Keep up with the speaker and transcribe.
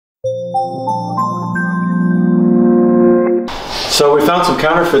So we found some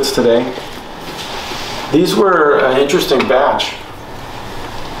counterfeits today. These were an interesting batch.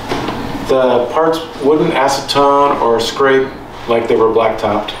 The parts wouldn't acetone or scrape like they were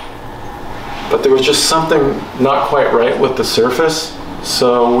black-topped, but there was just something not quite right with the surface,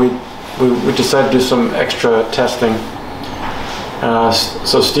 so we decided to do some extra testing.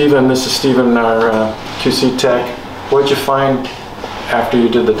 So Stephen, this is Stephen, our QC tech. What did you find after you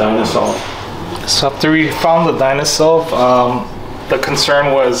did the Dynasolve? So after we found the Dynasolve, the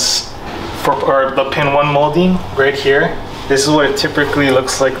concern was for the pin 1 molding right here. This is what it typically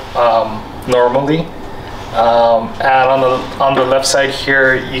looks like normally. And on the left side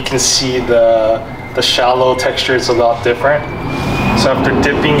here, you can see the shallow texture is a lot different. So after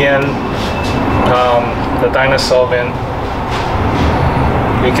dipping in the Dynasolve in,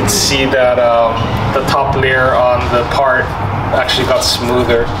 you can see that the top layer on the part actually got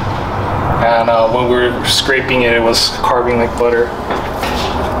smoother. And when we were scraping it, it was carving like butter.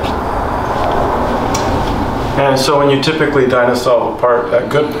 And so when you typically Dynasolve a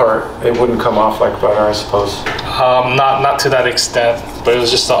good part, it wouldn't come off like butter, I suppose? Not to that extent, but it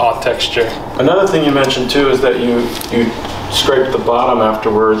was just an odd texture. Another thing you mentioned too is that you scraped the bottom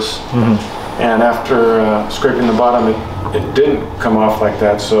afterwards. Mm-hmm. And after scraping the bottom, it didn't come off like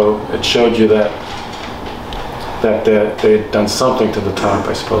that, so it showed you that they'd done something to the top,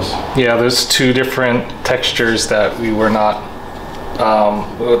 I suppose. Yeah, there's two different textures that we were not,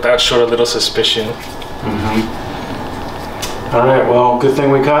 that showed a little suspicion. Mm-hmm. All right, well, good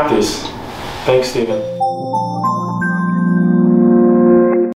thing we caught these. Thanks, Stephen.